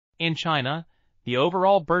In China, the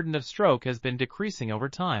overall burden of stroke has been decreasing over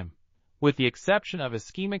time, with the exception of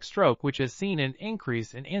ischemic stroke, which has seen an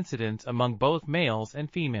increase in incidence among both males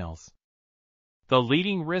and females. The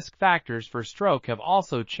leading risk factors for stroke have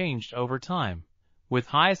also changed over time, with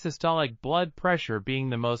high systolic blood pressure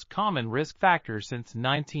being the most common risk factor since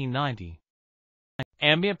 1990.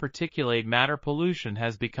 Ambient particulate matter pollution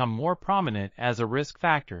has become more prominent as a risk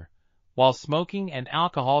factor, while smoking and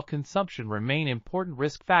alcohol consumption remain important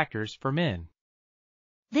risk factors for men.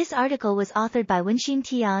 This article was authored by Wenxin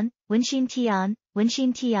Tian,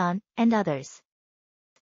 and others.